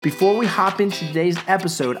Before we hop into today's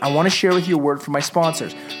episode, I want to share with you a word from my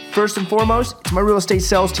sponsors. First and foremost, it's my real estate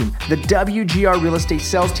sales team, the WGR Real Estate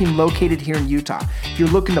Sales Team located here in Utah. If you're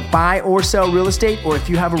looking to buy or sell real estate, or if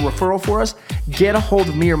you have a referral for us, get a hold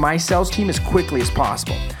of me or my sales team as quickly as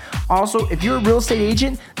possible. Also, if you're a real estate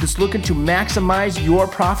agent that's looking to maximize your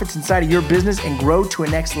profits inside of your business and grow to a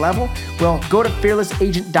next level, well, go to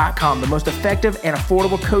fearlessagent.com, the most effective and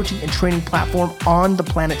affordable coaching and training platform on the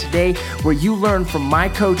planet today, where you learn from my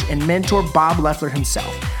coach and mentor, Bob Leffler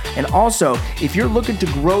himself. And also, if you're looking to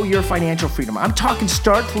grow your financial freedom, I'm talking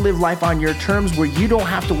start to live life on your terms where you don't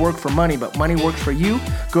have to work for money, but money works for you,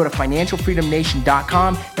 go to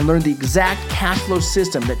financialfreedomnation.com and learn the exact cash flow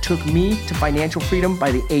system that took me to financial freedom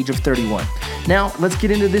by the age of 31. Now, let's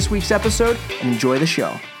get into this week's episode and enjoy the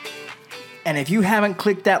show. And if you haven't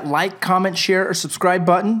clicked that like, comment, share, or subscribe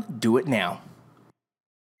button, do it now.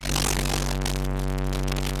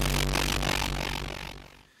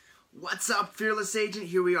 What's up, Fearless Agent?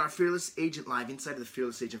 Here we are, Fearless Agent Live, inside of the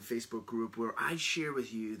Fearless Agent Facebook group, where I share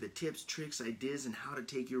with you the tips, tricks, ideas, and how to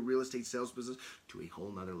take your real estate sales business to a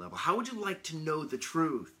whole nother level. How would you like to know the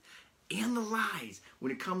truth and the lies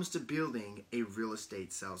when it comes to building a real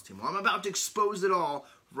estate sales team? Well, I'm about to expose it all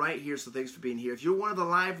right here, so thanks for being here. If you're one of the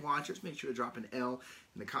live watchers, make sure to drop an L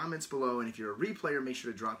in the comments below, and if you're a replayer, make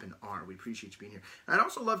sure to drop an R. We appreciate you being here. And I'd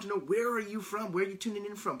also love to know, where are you from? Where are you tuning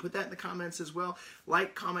in from? Put that in the comments as well.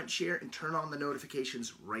 Like, comment, share, and turn on the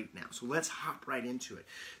notifications right now. So let's hop right into it.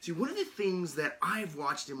 See, one of the things that I've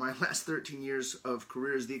watched in my last 13 years of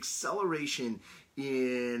career is the acceleration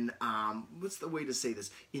in, what's the way to say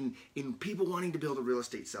this, in people wanting to build a real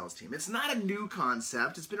estate sales team. It's not a new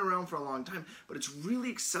concept. It's been around for a long time, but it's really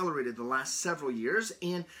accelerated the last several years,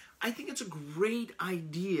 and I think it's a great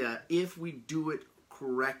idea if we do it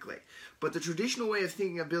correctly. But the traditional way of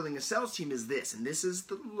thinking of building a sales team is this, and this is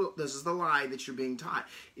the lie that you're being taught,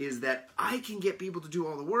 is that I can get people to do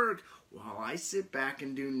all the work while I sit back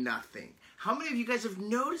and do nothing. How many of you guys have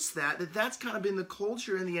noticed that that's kind of been the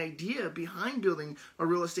culture and the idea behind building a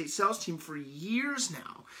real estate sales team for years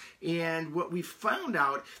now? And what we found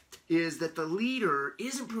out is that the leader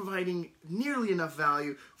isn't providing nearly enough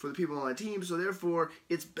value for the people on the team, so therefore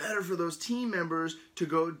it's better for those team members to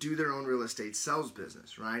go do their own real estate sales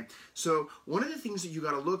business, right? So one of the things that you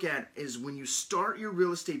got to look at is when you start your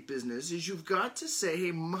real estate business is you've got to say,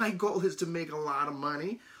 hey, my goal is to make a lot of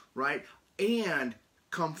money, right? And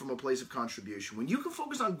come from a place of contribution. When you can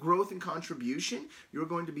focus on growth and contribution, you're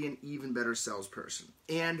going to be an even better salesperson.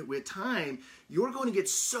 And with time, you're going to get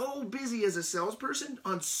so busy as a salesperson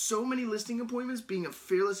on so many listing appointments, being a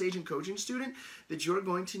Fearless Agent coaching student, that you're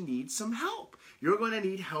going to need some help. You're going to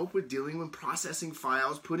need help with dealing with processing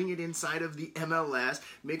files, putting it inside of the MLS,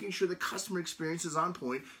 making sure the customer experience is on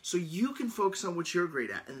point so you can focus on what you're great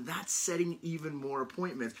at, and that's setting even more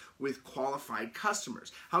appointments with qualified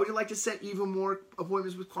customers. How would you like to set even more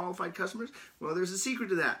appointments with qualified customers? Well, there's a secret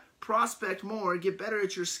to that. Prospect more, get better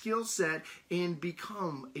at your skill set, and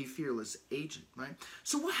become a fearless agent, right?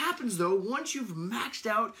 So what happens, though, once you've maxed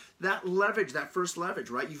out that leverage, that first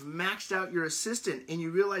leverage, right? You've maxed out your assistant, and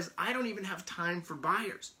you realize, I don't even have time for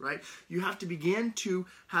buyers, right? You have to begin to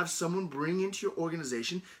have someone bring into your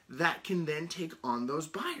organization that can then take on those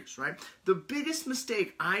buyers, right? The biggest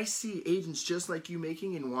mistake I see agents just like you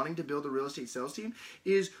making in wanting to build a real estate sales team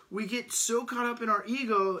is we get so caught up in our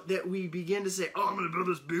ego that we begin to say, oh, I'm going to build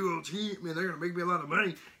this big old team, and they're going to make me a lot of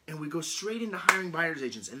money, and we go straight into hiring buyer's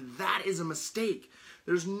agents, and that is a mistake.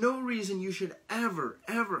 There's no reason you should ever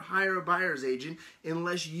hire a buyer's agent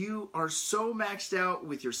unless you are so maxed out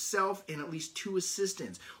with yourself and at least two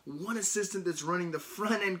assistants. One assistant that's running the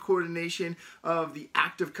front end coordination of the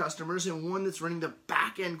active customers, and one that's running the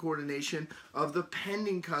back end coordination of the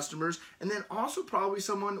pending customers, and then also probably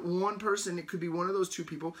one person, it could be one of those two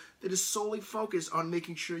people, that is solely focused on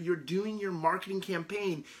making sure you're doing your marketing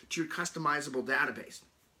campaign to your customizable database.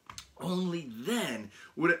 Only then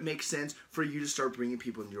would it make sense for you to start bringing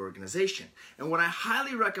people in your organization. And what I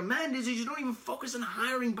highly recommend is you don't even focus on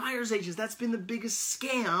hiring buyer's agents. That's been the biggest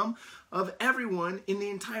scam of everyone in the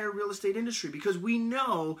entire real estate industry, because we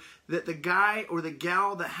know that the guy or the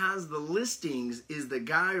gal that has the listings is the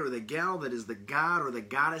guy or the gal that is the god or the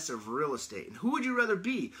goddess of real estate. And who would you rather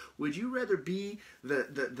be? Would you rather be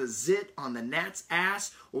the zit on the gnat's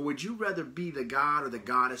ass, or would you rather be the god or the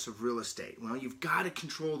goddess of real estate? Well, you've got to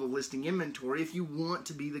control the listing inventory if you want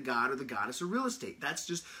to be the god or the goddess of real estate. That's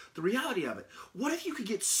just the reality of it. What if you could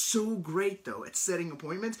get so great, though, at setting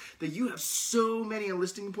appointments that you have so many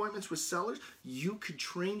listing appointments with sellers, you could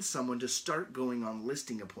train someone to start going on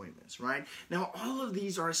listing appointments, right? Now, all of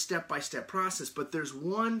these are a step-by-step process, but there's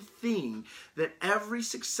one thing that every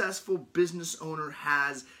successful business owner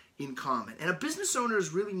has in common. And a business owner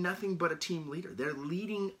is really nothing but a team leader. They're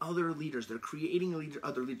leading other leaders. They're creating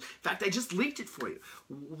other leaders. In fact, I just leaked it for you.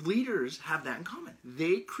 Leaders have that in common.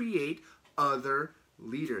 They create other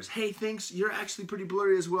leaders. Hey, thanks. You're actually pretty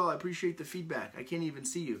blurry as well. I appreciate the feedback. I can't even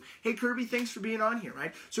see you. Hey, Kirby, thanks for being on here,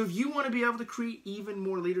 right? So if you want to be able to create even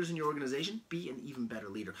more leaders in your organization, be an even better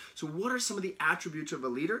leader. So what are some of the attributes of a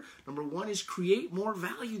leader? Number one is create more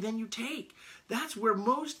value than you take. That's where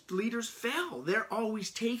most leaders fail. They're always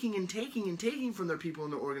taking and taking and taking from their people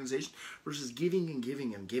in their organization versus giving and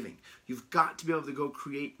giving and giving. You've got to be able to go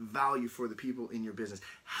create value for the people in your business.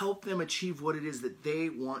 Help them achieve what it is that they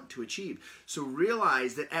want to achieve. So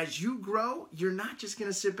realize that as you grow, you're not just going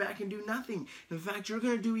to sit back and do nothing. In fact, you're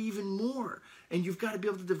going to do even more. And you've got to be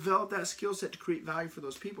able to develop that skill set to create value for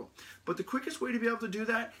those people. But the quickest way to be able to do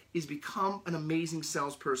that is become an amazing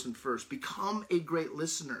salesperson first. Become a great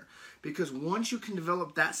listener. Because once you can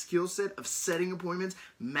develop that skill set of setting appointments,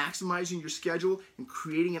 maximizing your schedule, and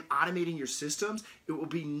creating and automating your systems, it will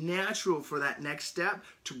be natural for that next step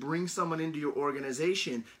to bring someone into your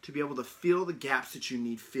organization to be able to fill the gaps that you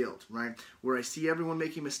need filled, right? Where I see everyone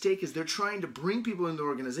making a mistake is they're trying to bring people into the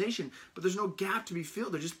organization, but there's no gap to be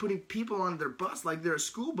filled. They're just putting people on their bus like they're a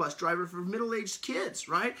school bus driver for middle-aged kids,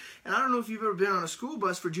 right? And I don't know if you've ever been on a school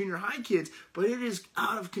bus for junior high kids, but it is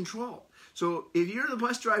out of control. So if you're the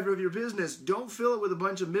bus driver of your business, don't fill it with a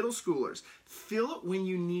bunch of middle schoolers. Fill it when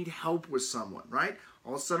you need help with someone, right?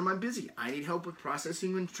 All of a sudden I'm busy. I need help with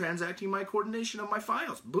processing and transacting my coordination of my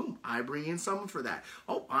files. Boom, I bring in someone for that.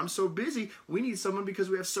 Oh, I'm so busy. We need someone because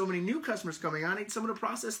we have so many new customers coming on. I need someone to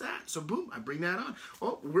process that. So boom, I bring that on.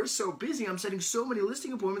 Oh, we're so busy. I'm setting so many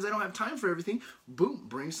listing appointments. I don't have time for everything. Boom,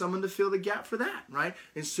 bring someone to fill the gap for that, right?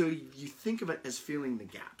 And so you think of it as filling the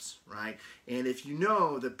gaps, right? And if you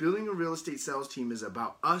know that building a real estate sales team is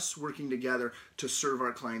about us working together to serve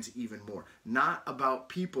our clients even more, not about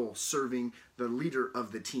people serving the leader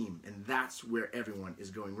of the team. And that's where everyone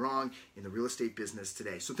is going wrong in the real estate business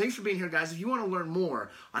today. So thanks for being here, guys. If you want to learn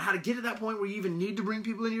more on how to get to that point where you even need to bring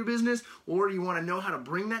people into your business, or you want to know how to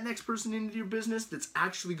bring that next person into your business that's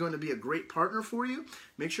actually going to be a great partner for you,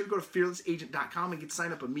 make sure to go to fearlessagent.com and get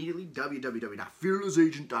signed up immediately,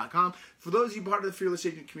 www.fearlessagent.com. For those of you part of the Fearless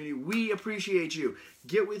Agent community, we appreciate you.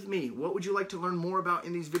 Get with me. What would you like to learn more about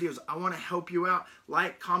in these videos? I want to help you out.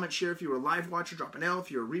 Like, comment, share. If you're a live watcher, drop an L. If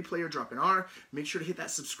you're a replayer, drop an R. Make sure to hit that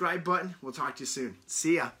subscribe button. We'll talk to you soon.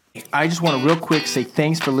 See ya. I just want to real quick say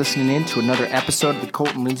thanks for listening in to another episode of the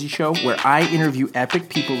Colton Lindsay Show, where I interview epic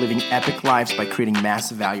people living epic lives by creating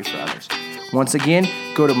massive value for others. Once again,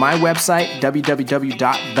 go to my website,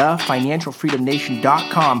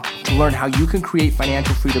 www.thefinancialfreedomnation.com, to learn how you can create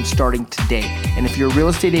financial freedom starting today. And if you're a real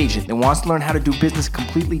estate agent that wants to learn how to do business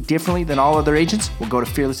completely differently than all other agents, we'll go to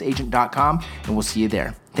fearlessagent.com and we'll see you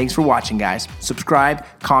there. Thanks for watching, guys. Subscribe,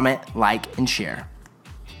 comment, like, and share.